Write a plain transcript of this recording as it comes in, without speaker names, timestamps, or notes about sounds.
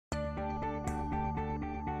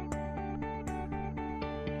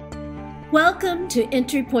Welcome to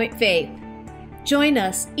Entry Point Faith. Join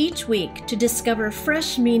us each week to discover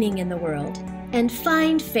fresh meaning in the world and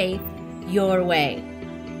find faith your way.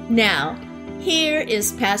 Now, here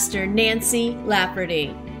is Pastor Nancy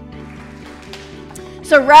Lafferty.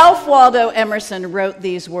 So Ralph Waldo Emerson wrote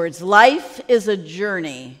these words: "Life is a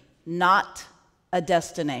journey, not a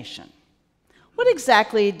destination." What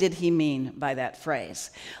exactly did he mean by that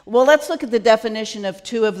phrase? Well, let's look at the definition of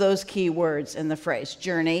two of those key words in the phrase,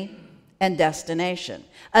 journey and destination.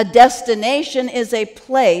 A destination is a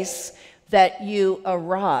place that you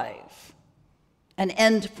arrive, an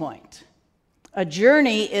end point. A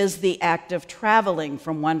journey is the act of traveling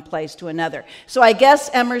from one place to another. So I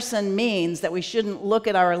guess Emerson means that we shouldn't look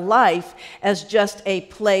at our life as just a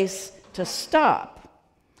place to stop,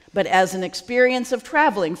 but as an experience of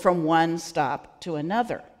traveling from one stop to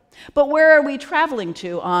another. But where are we traveling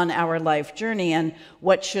to on our life journey, and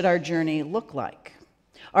what should our journey look like?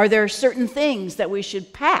 Are there certain things that we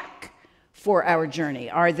should pack for our journey?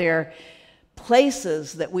 Are there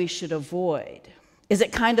places that we should avoid? Is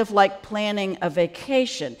it kind of like planning a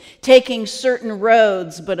vacation, taking certain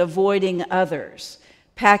roads but avoiding others,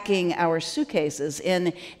 packing our suitcases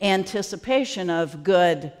in anticipation of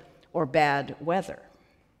good or bad weather?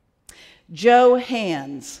 Joe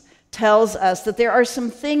Hands tells us that there are some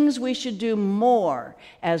things we should do more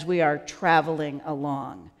as we are traveling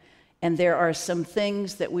along, and there are some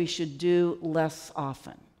things that we should do less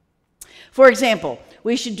often. For example,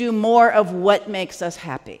 we should do more of what makes us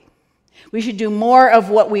happy. We should do more of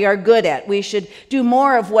what we are good at. We should do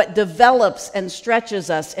more of what develops and stretches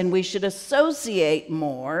us, and we should associate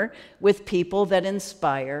more with people that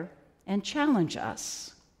inspire and challenge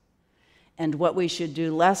us. And what we should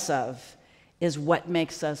do less of is what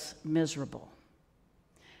makes us miserable.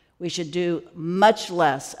 We should do much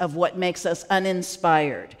less of what makes us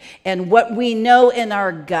uninspired, and what we know in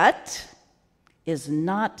our gut is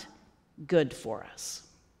not good for us.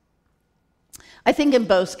 I think in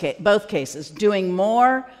both cases, doing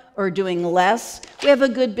more or doing less, we have a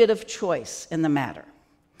good bit of choice in the matter.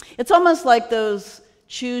 It's almost like those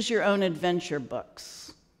choose your own adventure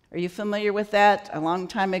books. Are you familiar with that? A long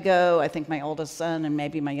time ago, I think my oldest son and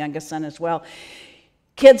maybe my youngest son as well,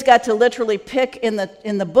 kids got to literally pick in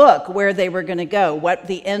the book where they were going to go, what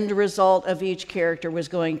the end result of each character was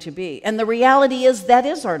going to be. And the reality is that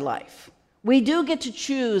is our life. We do get to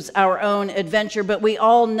choose our own adventure, but we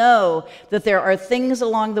all know that there are things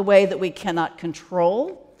along the way that we cannot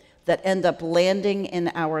control that end up landing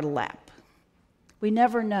in our lap. We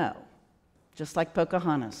never know, just like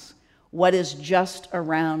Pocahontas, what is just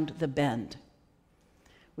around the bend.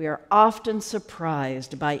 We are often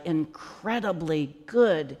surprised by incredibly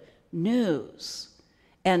good news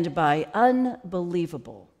and by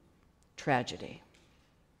unbelievable tragedy.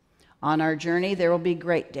 On our journey, there will be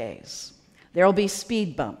great days. There will be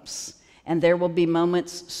speed bumps, and there will be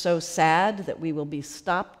moments so sad that we will be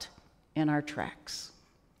stopped in our tracks.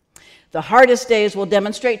 The hardest days will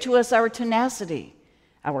demonstrate to us our tenacity,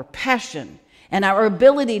 our passion, and our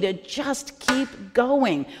ability to just keep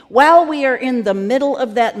going. While we are in the middle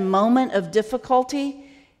of that moment of difficulty,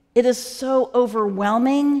 it is so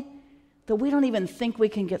overwhelming that we don't even think we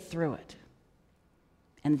can get through it.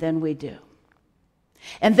 And then we do.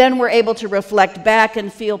 And then we're able to reflect back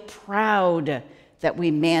and feel proud that we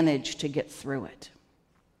managed to get through it.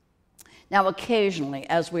 Now, occasionally,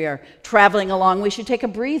 as we are traveling along, we should take a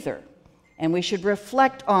breather, and we should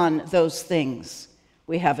reflect on those things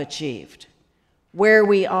we have achieved, where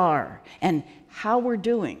we are, and how we're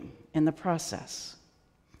doing in the process.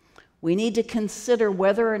 We need to consider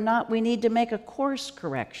whether or not we need to make a course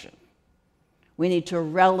correction. We need to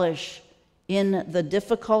relish in the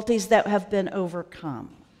difficulties that have been overcome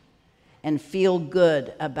and feel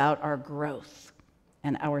good about our growth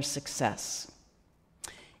and our success.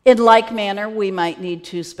 In like manner, we might need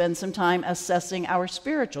to spend some time assessing our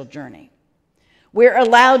spiritual journey. We're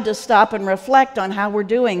allowed to stop and reflect on how we're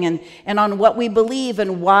doing and on what we believe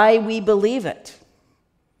and why we believe it.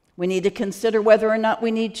 We need to consider whether or not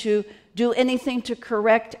we need to do anything to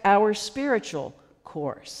correct our spiritual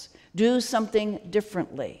course, do something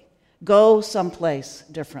differently, go someplace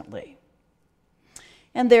differently.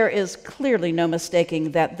 And there is clearly no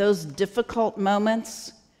mistaking that those difficult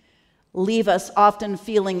moments leave us often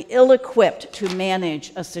feeling ill-equipped to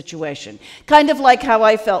manage a situation. Kind of like how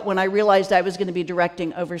I felt when I realized I was going to be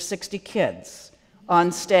directing over 60 kids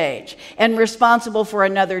on stage and responsible for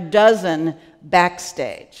another dozen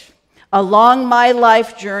backstage. Along my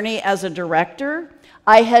life journey as a director,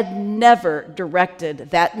 I had never directed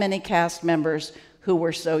that many cast members who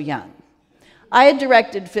were so young. I had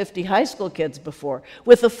directed 50 high school kids before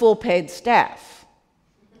with a full paid staff.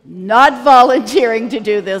 not volunteering to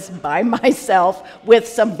do this by myself with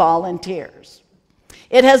some volunteers.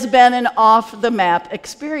 It has been an off-the-map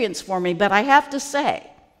experience for me, but I have to say,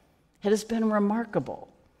 it has been remarkable.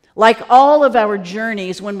 Like all of our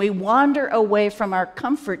journeys, when we wander away from our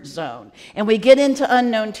comfort zone and we get into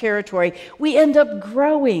unknown territory, we end up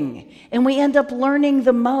growing and we end up learning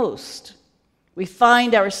the most. We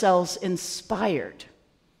find ourselves inspired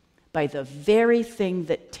by the very thing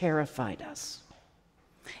that terrified us.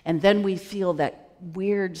 And then we feel that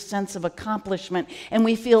weird sense of accomplishment and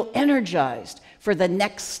we feel energized for the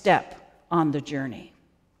next step on the journey.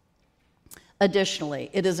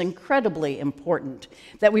 Additionally, it is incredibly important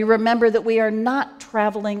that we remember that we are not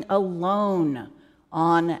traveling alone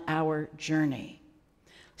on our journey.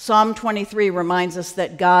 Psalm 23 reminds us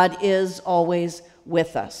that God is always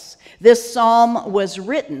with us. This psalm was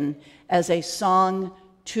written as a song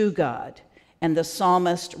to God, and the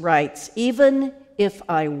psalmist writes, "Even if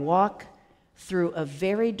I walk through a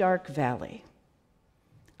very dark valley,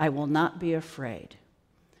 I will not be afraid,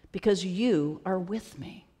 because you are with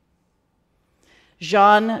me."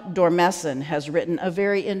 Jean Dormesson has written a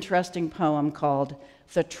very interesting poem called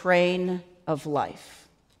The Train of Life.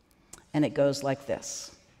 And it goes like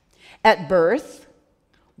this. At birth,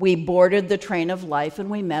 we boarded the train of life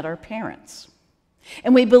and we met our parents.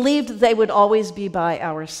 And we believed they would always be by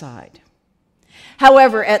our side.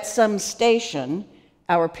 However, at some station,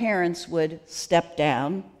 our parents would step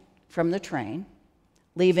down from the train,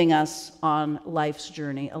 leaving us on life's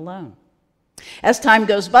journey alone. As time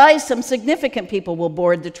goes by, some significant people will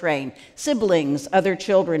board the train: siblings, other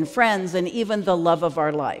children, friends, and even the love of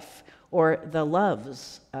our life, or the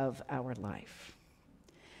loves of our life.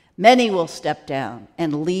 Many will step down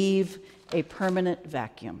and leave a permanent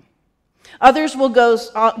vacuum. Others will go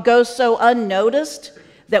so unnoticed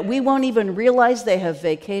that we won't even realize they have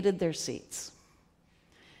vacated their seats.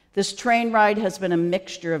 This train ride has been a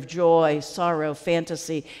mixture of joy, sorrow,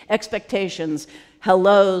 fantasy, expectations,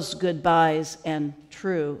 hellos, goodbyes, and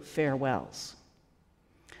true farewells.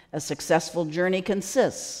 A successful journey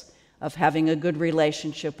consists of having a good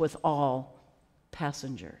relationship with all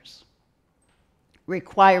passengers,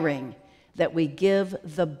 requiring that we give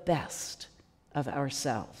the best of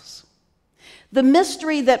ourselves. The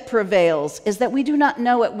mystery that prevails is that we do not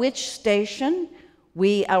know at which station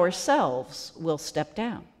we ourselves will step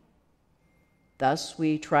down. Thus,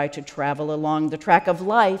 we try to travel along the track of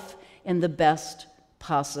life in the best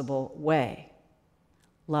possible way: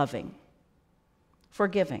 loving,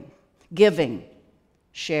 forgiving, giving,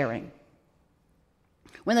 sharing.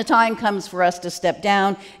 When the time comes for us to step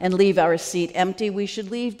down and leave our seat empty, we should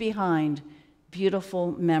leave behind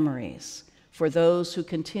beautiful memories for those who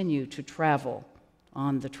continue to travel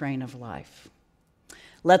on the train of life.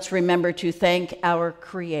 Let's remember to thank our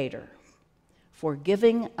Creator for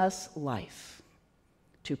giving us life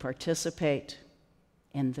to participate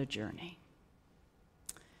in the journey.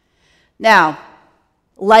 Now,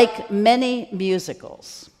 like many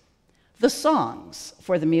musicals, the songs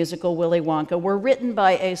for the musical Willy Wonka were written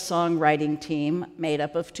by a songwriting team made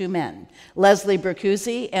up of two men, Leslie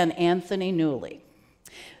Bricusse and Anthony Newley.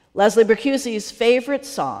 Leslie Bricusse's favorite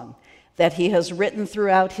song that he has written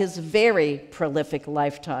throughout his very prolific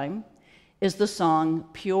lifetime is the song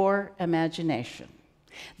Pure Imagination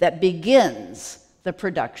that begins the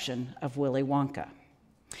production of Willy Wonka.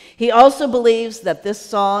 He also believes that this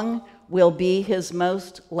song will be his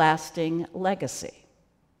most lasting legacy.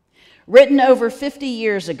 Written over 50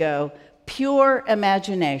 years ago, Pure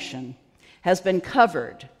Imagination has been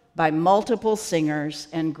covered by multiple singers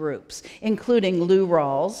and groups, including Lou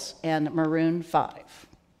Rawls and Maroon 5.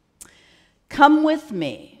 Come with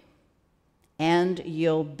me, and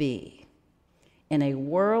you'll be in a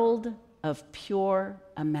world of pure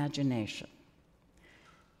imagination.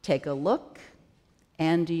 Take a look,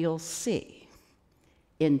 and you'll see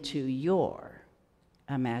into your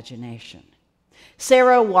imagination.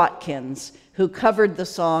 Sarah Watkins, who covered the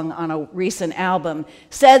song on a recent album,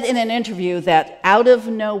 said in an interview that out of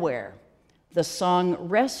nowhere, the song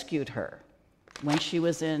rescued her when she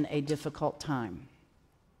was in a difficult time.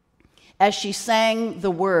 As she sang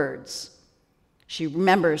the words, she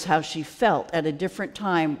remembers how she felt at a different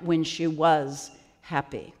time when she was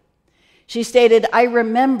happy. She stated, "I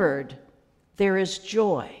remembered there is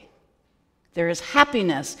joy. There is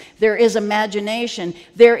happiness, there is imagination,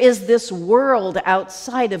 there is this world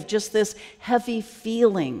outside of just this heavy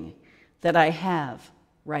feeling that I have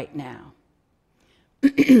right now."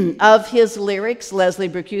 Of his lyrics, Leslie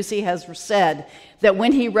Bricusse has said that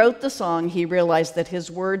when he wrote the song, he realized that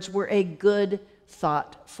his words were a good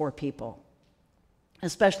thought for people,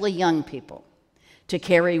 especially young people, to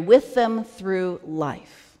carry with them through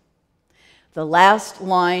life. The last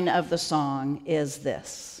line of the song is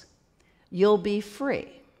this: "You'll be free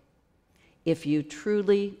if you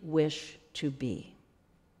truly wish to be."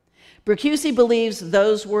 Brancusi believes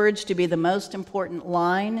those words to be the most important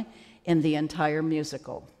line in the entire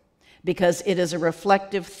musical because it is a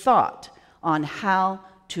reflective thought on how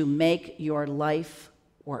to make your life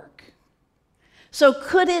work. So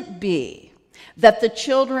could it be that the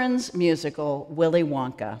children's musical, Willy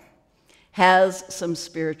Wonka, has some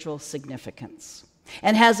spiritual significance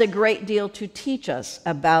and has a great deal to teach us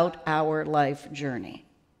about our life journey?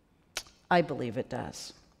 I believe it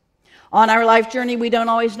does. On our life journey, we don't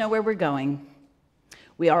always know where we're going.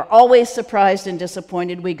 We are always surprised and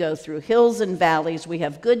disappointed. We go through hills and valleys. We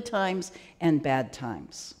have good times and bad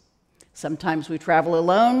times. Sometimes we travel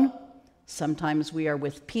alone. Sometimes we are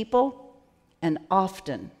with people. And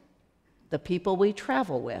often, the people we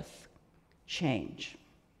travel with change.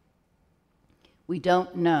 We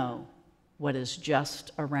don't know what is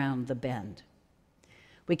just around the bend.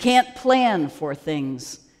 We can't plan for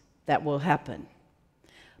things that will happen.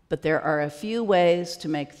 But there are a few ways to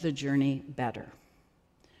make the journey better.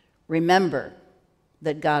 Remember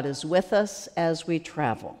that God is with us as we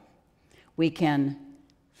travel. We can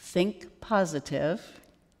think positive,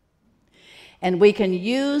 and we can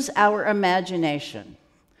use our imagination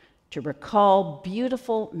to recall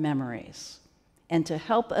beautiful memories and to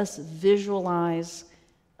help us visualize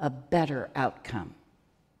a better outcome.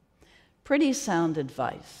 Pretty sound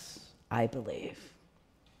advice, I believe.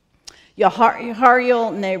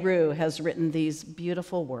 Jawaharlal Nehru has written these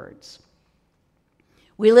beautiful words: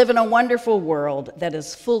 "We live in a wonderful world that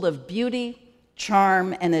is full of beauty,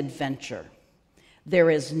 charm, and adventure.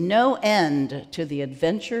 There is no end to the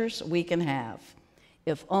adventures we can have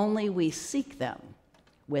if only we seek them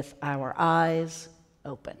with our eyes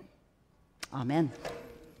open." Amen.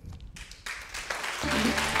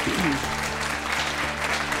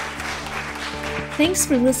 Thanks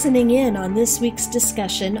for listening in on this week's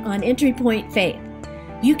discussion on Entry Point Faith.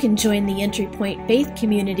 You can join the Entry Point Faith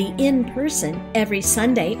community in person every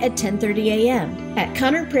Sunday at 10:30 a.m. at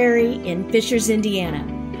Conner Prairie in Fishers, Indiana.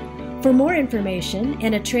 For more information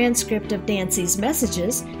and a transcript of Nancy's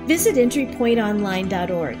messages, visit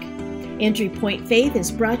entrypointonline.org. Entry Point Faith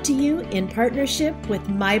is brought to you in partnership with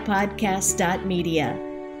mypodcast.media.